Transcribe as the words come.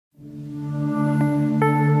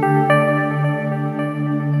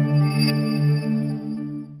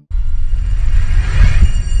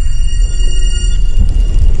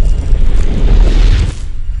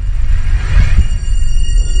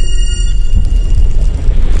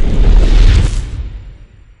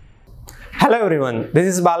Hello everyone, this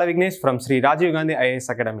is BalaVignesh from Shri Rajiv Gandhi IAS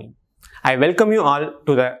Academy. I welcome you all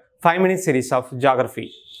to the 5-minute series of geography.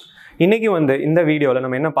 இன்னைக்கு இந்த வீடியோல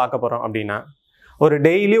நம்ம என்ன பார்க்க போறோம் அப்படினா ஒரு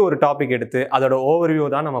டெய்லி ஒரு டாபிக் எடுத்து அதோட ஓவர்வியூ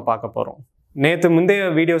தான் நம்ம பார்க்க போறோம். நேத்து முந்தைய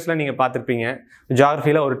வீடியோஸ்ல நீங்க பார்த்திருப்பீங்க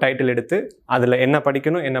ஜியோகிராஃபில ஒரு டைட்டில் எடுத்து அதுல என்ன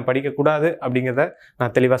படிக்கணும் என்ன படிக்க கூடாது அப்படிங்கறத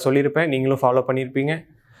நான் தெளிவா சொல்லிருப்பேன். நீங்களும் ஃபாலோ பண்ணிருப்பீங்க.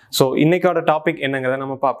 சோ இன்னைக்கோட டாபிக் என்னங்கறத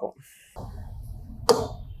நம்ம பார்ப்போம்.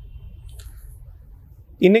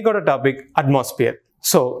 இன்னைக்கோட டாபிக் அட்மாஸ்பியர்.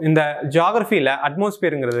 ஸோ இந்த ஜியோகிராஃபியில்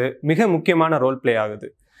அட்மாஸ்பியருங்கிறது மிக முக்கியமான ரோல் பிளே ஆகுது.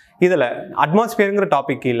 இதில் அட்மாஸ்பியருங்கிற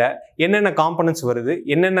டாபிக் கீழே என்னென்ன காம்பனன்ட்ஸ் வருது,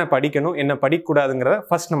 என்னென்ன படிக்கணும், என்ன படிக்கக்கூடாதுங்கிறத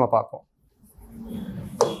ஃபர்ஸ்ட் நம்ம பார்ப்போம்.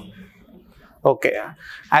 Okay,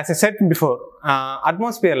 as a said before,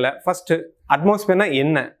 அட்மாஸ்பியரில் first அட்மாஸ்பியர்னா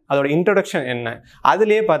என்ன, அதோட இன்ட்ரொடக்ஷன் என்ன,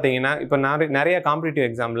 அதுலேயே பார்த்தீங்கன்னா இப்போ நிறைய காம்படிட்டிவ்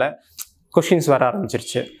எக்ஸாமில் கொஷின்ஸ் வர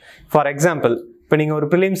ஆரம்பிச்சிருச்சு. ஃபார் எக்ஸாம்பிள், இப்போ நீங்கள் ஒரு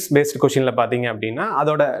ப்ரிலிம்ஸ் பேஸ்டு கொஷினில் பார்த்தீங்க அப்படின்னா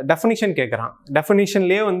அதோட டெஃபினிஷன் கேட்குறான்.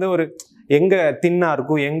 டெஃபினிஷன்லேயே ஒரு எங்கே தின்னாக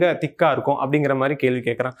இருக்கும், எங்கே திக்காக இருக்கும் அப்படிங்கிற மாதிரி கேள்வி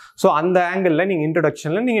கேட்குறான். ஸோ அந்த ஆங்கிளில் நீங்கள்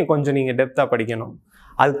இன்ட்ரொடக்ஷனில் நீங்கள் கொஞ்சம் டெப்த்தாக படிக்கணும்.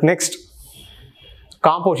 அதுக்கு next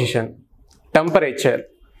composition, temperature,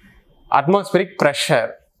 atmospheric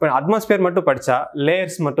pressure. இப்போ அட்மாஸ்பியர் மட்டும் படித்தா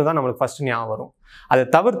லேயர்ஸ் மட்டும் தான் நம்மளுக்கு ஃபஸ்ட்டு ஞாபகம் வரும். அதை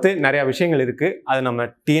தவிர்த்து நிறையா விஷயங்கள் இருக்குது. அது நம்ம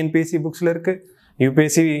TNPSC புக்ஸில் இருக்குது,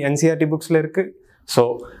 UPSC NCERT புக்ஸில் இருக்குது. ஸோ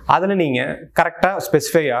அதில் நீங்கள் கரெக்டாக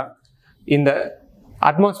ஸ்பெசிஃபையாக இந்த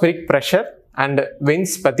அட்மாஸ்பியரிக் ப்ரெஷர் அண்ட்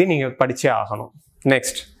விண்ட்ஸ் பற்றி நீங்கள் படித்தே ஆகணும்.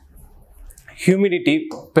 Next humidity,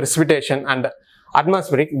 precipitation and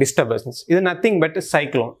atmospheric disturbance. இது நத்திங் பட்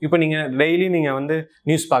சைக்ளோன். இப்போ நீங்கள் டெய்லி நீங்கள்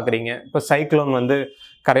நியூஸ் பார்க்குறீங்க. இப்போ சைக்ளோன்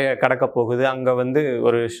கடக்க போகுது, அங்கே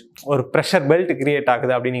ஒரு ப்ரெஷர் பெல்ட் கிரியேட்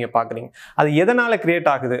ஆகுது அப்படின்னு நீங்கள் பார்க்குறீங்க. அது எதனால்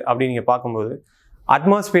கிரியேட் ஆகுது அப்படின்னு நீங்கள் பார்க்கும்போது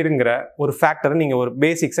அட்மாஸ்பியருங்கிற ஒரு ஃபேக்டரை நீங்கள் ஒரு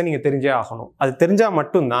பேசிக்ஸை நீங்கள் தெரிஞ்சே ஆகணும். அது தெரிஞ்சால்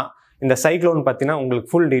மட்டும்தான் இந்த சைக்ளோன் பற்றினா உங்களுக்கு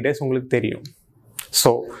ஃபுல் டீடைல்ஸ் உங்களுக்கு தெரியும்.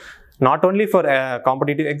 So not only for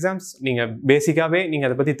competitive exams, நீங்கள் பேசிக்காகவே நீங்கள்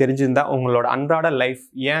அதை பற்றி தெரிஞ்சிருந்தால் உங்களோட அன்றாட லைஃப்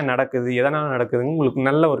ஏன் நடக்குது, எதனால் நடக்குதுன்னு உங்களுக்கு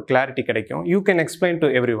நல்ல ஒரு கிளாரிட்டி கிடைக்கும். You can explain to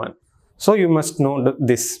every one. So you must know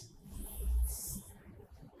this.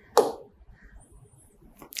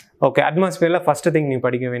 Okay, அட்மாஸ்பியரில் first thing நீங்கள்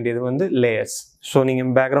படிக்க வேண்டியது லேயர்ஸ். ஸோ நீங்கள்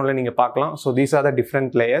பேக்ரவுண்டில் நீங்கள் பார்க்கலாம். So these are the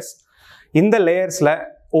different layers. இந்த லேயர்ஸில்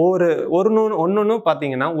ஒன்று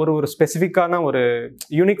பார்த்தீங்கன்னா ஒரு ஸ்பெசிஃபிக்கான ஒரு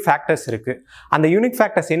யூனிக் ஃபேக்டர்ஸ் இருக்குது. அந்த யூனிக்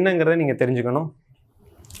ஃபேக்டர்ஸ் என்னங்கிறத நீங்கள் தெரிஞ்சுக்கணும்.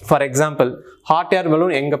 For example, hot air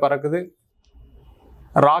balloon எங்கே பறக்குது,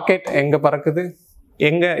 ராக்கெட் எங்கே பறக்குது,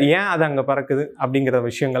 ஏன் அது அங்கே பறக்குது அப்படிங்கிற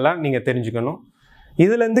விஷயங்கள்லாம் நீங்கள் தெரிஞ்சுக்கணும்.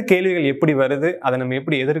 இதுலேருந்து கேள்விகள் எப்படி வருது, அதை நம்ம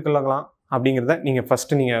எப்படி எதிர்கொள்ளலாம் அப்படிங்கிறத நீங்கள்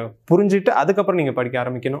ஃபஸ்ட்டு நீங்கள் புரிஞ்சுட்டு அதுக்கப்புறம் நீங்கள் படிக்க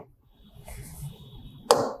ஆரம்பிக்கணும்.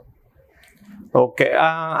 Okay,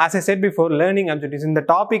 as I said before, learning objectives. இந்த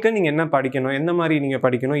டாப்பிக்கை நீங்கள் என்ன படிக்கணும், எந்த மாதிரி நீங்கள்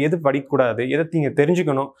படிக்கணும், எது படிக்கக்கூடாது, எதை நீங்கள்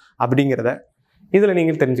தெரிஞ்சுக்கணும் அப்படிங்கிறத இதில்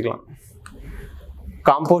நீங்கள் தெரிஞ்சுக்கலாம்.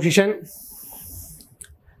 Composition,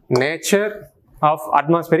 nature of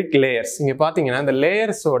atmospheric layers. இங்கே பார்த்தீங்கன்னா இந்த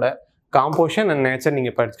லேயர்ஸோட காம்போசிஷன் அண்ட் நேச்சர்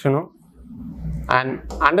நீங்கள் படிக்கணும். And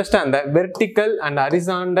understand the vertical and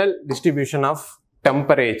horizontal distribution of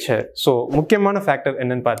temperature. So முக்கியமான ஃபேக்டர்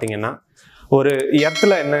என்னன்னு பார்த்தீங்கன்னா, ஒரு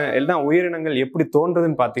இடத்துல என்ன உயிரினங்கள் எப்படி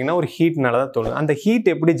தோன்றுதுன்னு பார்த்தீங்கன்னா ஒரு ஹீட்னால தான் தோணுது. அந்த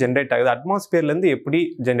ஹீட் எப்படி ஜென்ரேட் ஆகுது, அட்மாஸ்பியர்லேருந்து எப்படி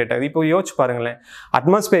ஜென்ரேட் ஆகுது. இப்போ யோசிச்சு பாருங்களேன்,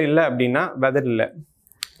 அட்மாஸ்பியர் இல்லை அப்படின்னா வெதர் இல்லை,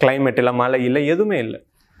 கிளைமேட் இல்லை, மழை இல்லை, எதுவுமே இல்லை.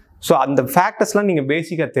 ஸோ அந்த ஃபேக்டர்ஸ்லாம் நீங்கள்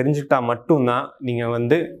பேசிக்காக தெரிஞ்சுக்கிட்டா மட்டும்தான்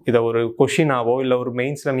நீங்கள் இதை ஒரு கொஷினாவோ இல்லை ஒரு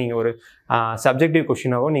மெயின்ஸில் நீங்கள் ஒரு சப்ஜெக்டிவ்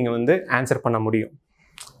கொஷினாவோ நீங்கள் ஆன்சர் பண்ண முடியும்.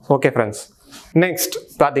 ஓகே ஃப்ரெண்ட்ஸ், நெக்ஸ்ட்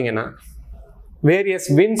பார்த்தீங்கன்னா வேரியஸ்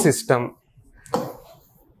விண்ட் சிஸ்டம்.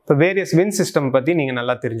 இப்போ வேரியஸ் விண்ட் சிஸ்டம் பற்றி நீங்கள்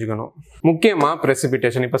நல்லா தெரிஞ்சுக்கணும். முக்கியமாக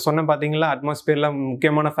precipitation. இப்போ சொன்ன பார்த்தீங்களா, அட்மாஸ்பியரில்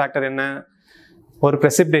முக்கியமான ஃபேக்டர் என்ன, ஒரு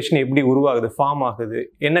precipitation எப்படி உருவாகுது, ஃபார்ம் ஆகுது,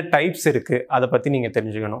 என்ன டைப்ஸ் இருக்குது, அதை பற்றி நீங்கள்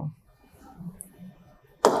தெரிஞ்சுக்கணும்.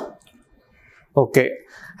 Okay,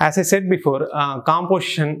 as I said before,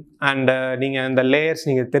 composition and நீங்கள் இந்த லேயர்ஸ்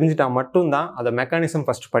நீங்கள் தெரிஞ்சுட்டா மட்டும்தான் அதை மெக்கானிசம்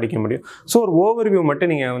ஃபஸ்ட் படிக்க முடியும். ஸோ ஒரு ஓவர்வியூ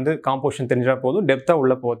மட்டும் நீங்கள் காம்போசிஷன் தெரிஞ்சால் போதும், டெப்த்தாக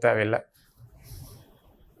உள்ளே போக தேவையில்லை.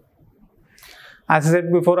 ஆஸ் ஐ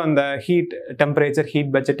செட் பிஃபோர், அந்த ஹீட், டெம்பரேச்சர்,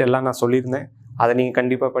 ஹீட் பட்ஜெட் எல்லாம் நான் சொல்லியிருந்தேன். அதை நீங்கள்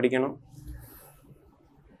கண்டிப்பாக படிக்கணும்.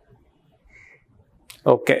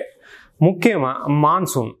 ஓகே, முக்கியமாக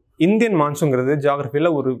மான்சூன். இந்தியன் மான்சூன்ங்கிறது ஜியோகிராஃபியில்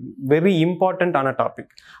ஒரு வெரி இம்பார்ட்டண்ட்டான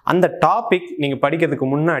டாபிக். அந்த டாபிக் நீங்கள் படிக்கிறதுக்கு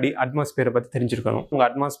முன்னாடி அட்மாஸ்பியரை பற்றி தெரிஞ்சிருக்கணும். உங்கள்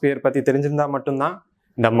அட்மாஸ்பியர் பற்றி தெரிஞ்சிருந்தால் மட்டும்தான்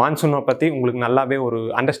இந்த மான்சூனை பற்றி உங்களுக்கு நல்லாவே ஒரு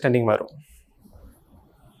அண்டர்ஸ்டாண்டிங் வரும்.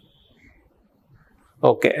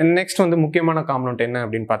 ஓகே, நெக்ஸ்ட் முக்கியமான காம்பனண்ட் என்ன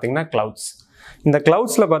அப்படின்னு பார்த்தீங்கன்னா கிளவுட்ஸ். இந்த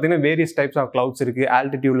cloudsல பார்த்தீங்கன்னா வேரியஸ் டைப்ஸ் ஆஃப் clouds இருக்குது.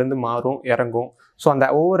 ஆல்டிடியூட்லேருந்து மாறும் இறங்கும். ஸோ அந்த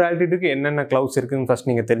ஒவ்வொரு ஆல்டிடியூடுக்கு என்னென்ன clouds இருக்குன்னு ஃபஸ்ட்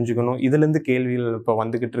நீங்கள் தெரிஞ்சுக்கணும். இதுலேருந்து கேள்விகள் இப்போ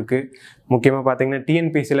வந்துக்கிட்டு இருக்கு. முக்கியமாக பார்த்தீங்கன்னா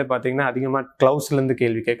டிஎன்பிஎஸ்சியில் பார்த்தீங்கன்னா அதிகமாக cloudsலேருந்து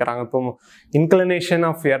கேள்வி கேட்குறாங்க. இப்போ இன்க்ளினேஷன்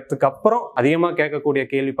ஆஃப் எர்த்துக்கு அப்புறம் அதிகமாக கேட்கக்கூடிய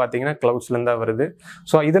கேள்வி பார்த்தீங்கன்னா cloudsலேருந்து தான் வருது.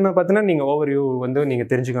 ஸோ இதனை பார்த்தீங்கன்னா நீங்கள் ஓவர்வியூ வந்து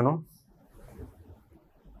நீங்கள் தெரிஞ்சுக்கணும்.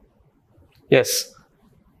 எஸ்,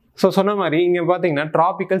 ஸோ சொன்ன மாதிரி இங்கே பார்த்தீங்கன்னா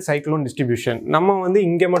ட்ராபிக்கல் சைக்ளோன் டிஸ்ட்ரிபியூஷன் நம்ம வந்து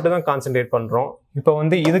இங்கே மட்டும் தான் கான்சென்ட்ரேட் பண்ணுறோம். இப்போ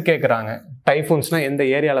வந்து இது கேட்குறாங்க, டைஃபூன்ஸ்னால் எந்த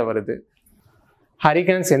ஏரியாவில் வருது,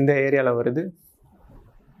 ஹரிகேன்ஸ் எந்த ஏரியாவில் வருது,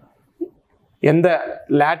 எந்த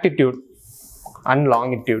லேட்டிடியூட் அண்ட்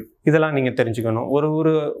லாங்கிடியூட், இதெல்லாம் நீங்கள் தெரிஞ்சுக்கணும்.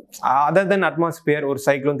 ஒரு அதர் தென் அட்மாஸ்பியர் ஒரு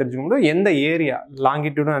சைக்ளோன் தெரிஞ்சுக்கணும், எந்த area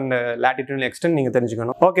longitude and latitude extend நீங்கள்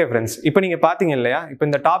தெரிஞ்சுக்கணும். ஓகே ஃப்ரெண்ட்ஸ், இப்போ நீங்கள் பார்த்தீங்க இல்லையா, இப்போ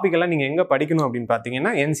இந்த டாபிக் எல்லாம் நீங்கள் எங்கே படிக்கணும் அப்படின்னு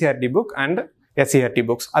பார்த்தீங்கன்னா NCERT book and SCRT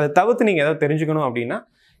books. அதை தவிர்த்து நீங்கள் ஏதாவது தெரிஞ்சுக்கணும் அப்படின்னா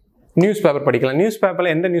நியூஸ் பேப்பர் படிக்கலாம். நியூஸ்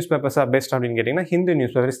பேப்பரில் எந்த நியூஸ் பேப்பர்ஸ் ஆர் பெஸ்ட் அப்படின்னு கேட்டிங்கன்னா Hindu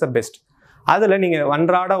news paper is the best. அதில் நீங்கள்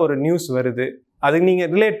அன்றாட ஒரு நியூஸ் வருது, அதுக்கு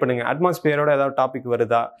நீங்கள் ரிலேட் பண்ணுங்கள். அட்மாஸ்பியரோட ஏதாவது டாபிக்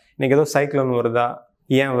வருதா, இன்றைக்கி ஏதோ சைக்ளோன் வருதா,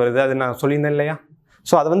 ஏன் வருது, அது நான் சொல்லியிருந்தேன் இல்லையா.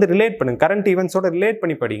 ஸோ அதை வந்து ரிலேட் பண்ணுங்கள், கரண்ட் ஈவெண்ட்ஸோட ரிலேட்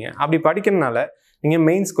பண்ணி படிங்க. அப்படி படிக்கிறதுனால நீங்கள்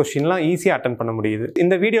மெயின்ஸ் கொஸ்டின்லாம் ஈஸியாக அட்டன் பண்ண முடியுது.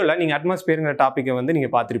 இந்த வீடியோவில் நீங்கள் அட்மாஸ்பியருங்கிற டாப்பிக்கை வந்து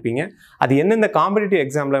நீங்கள் பார்த்துருப்பீங்க. அது எந்தெந்த காம்படிட்டிவ்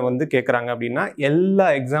எக்ஸாமில் வந்து கேட்குறாங்க அப்படின்னா எல்லா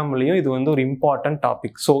எக்ஸாம்லேயும் இது வந்து ஒரு இம்பார்ட்டன்ட்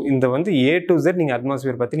டாபிக். ஸோ இந்த வந்து A to Z நீங்கள்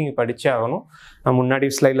அட்மாஸ்பியர் பற்றி நீங்கள் படித்தே ஆகணும். நான் முன்னாடி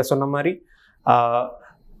ஸ்லைடில் சொன்ன மாதிரி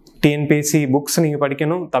டிஎன்பிஎஸ்சி புக்ஸ் நீங்கள்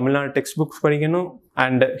படிக்கணும், தமிழ்நாடு டெக்ஸ்ட் புக்ஸ் படிக்கணும்,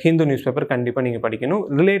 அண்ட் ஹிந்து நியூஸ் பேப்பர் கண்டிப்பாக நீங்கள் படிக்கணும்.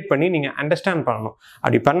 ரிலேட் பண்ணி நீங்கள் அண்டர்ஸ்டாண்ட் பண்ணணும்.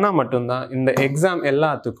 அப்படி பண்ணால் மட்டும்தான் இந்த எக்ஸாம்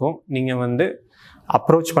எல்லாத்துக்கும் நீங்கள் வந்து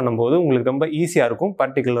அப்ரோச் பண்ணும்போது உங்களுக்கு ரொம்ப ஈஸியாக இருக்கும்.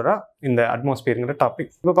 பர்டிகுலராக இந்த அட்மாஸ்பியருங்கிற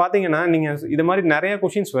டாபிக். இப்போ பார்த்தீங்கன்னா நீங்கள் இது மாதிரி நிறைய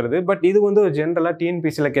கொஷின்ஸ் வருது. பட் இது வந்து ஒரு ஜென்ரலாக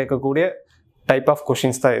டிஎன்பிஎஸ்சியில் கேட்கக்கூடிய டைப் ஆஃப்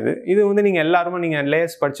கொஷின்ஸ் தான் இது. இது வந்து நீங்கள் எல்லாருமே நீங்கள்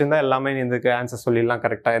லேயர்ஸ் படிச்சிருந்தா எல்லாமே இதுக்கு ஆன்சர் சொல்லிடலாம்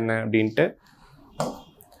கரெக்டாக என்ன அப்படின்ட்டு.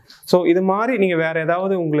 ஸோ இது மாதிரி நீங்கள் வேறு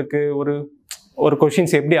ஏதாவது உங்களுக்கு ஒரு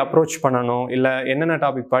கொஷின்ஸ் எப்படி அப்ரோச் பண்ணணும், இல்லை என்னென்ன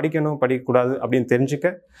டாபிக் படிக்கணும் படிக்கக்கூடாது அப்படின்னு தெரிஞ்சுக்க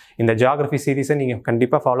இந்த ஜியாகிரஃபி சீரீஸை நீங்கள்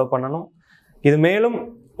கண்டிப்பாக ஃபாலோ பண்ணணும். இது மேலும்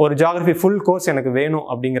ஒரு ஜியாகிரஃபி ஃபுல் கோர்ஸ் எனக்கு வேணும்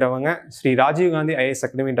அப்படிங்கிறவங்க ஸ்ரீ ராஜீவ் காந்தி IAS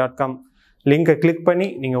academy.com லிங்கை கிளிக் பண்ணி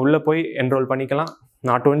நீங்கள் உள்ளே போய் என்ரோல் பண்ணிக்கலாம்.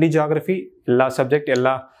 நாட் ஒன்லி ஜியாகிரஃபி, எல்லா சப்ஜெக்ட்,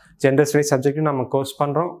 எல்லா ஜெண்டர்ஸ் வைஸ் சப்ஜெக்ட்டும் நம்ம கோர்ஸ்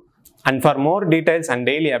பண்ணுறோம். And for more details and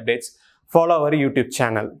daily updates follow our YouTube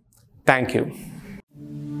channel. Thank you.